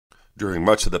During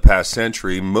much of the past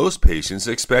century, most patients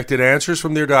expected answers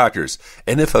from their doctors,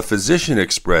 and if a physician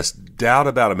expressed doubt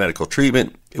about a medical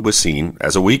treatment, it was seen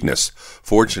as a weakness.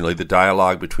 Fortunately, the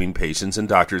dialogue between patients and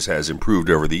doctors has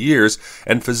improved over the years,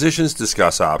 and physicians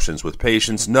discuss options with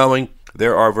patients knowing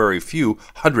there are very few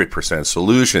 100%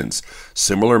 solutions.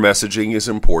 Similar messaging is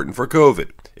important for COVID.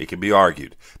 It can be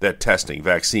argued that testing,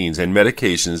 vaccines, and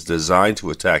medications designed to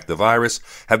attack the virus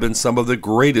have been some of the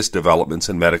greatest developments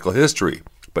in medical history.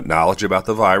 But knowledge about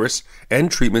the virus and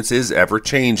treatments is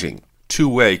ever-changing.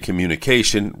 Two-way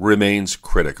communication remains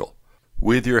critical.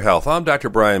 With your health, I'm Dr.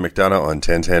 Brian McDonough on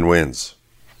 1010 Wins.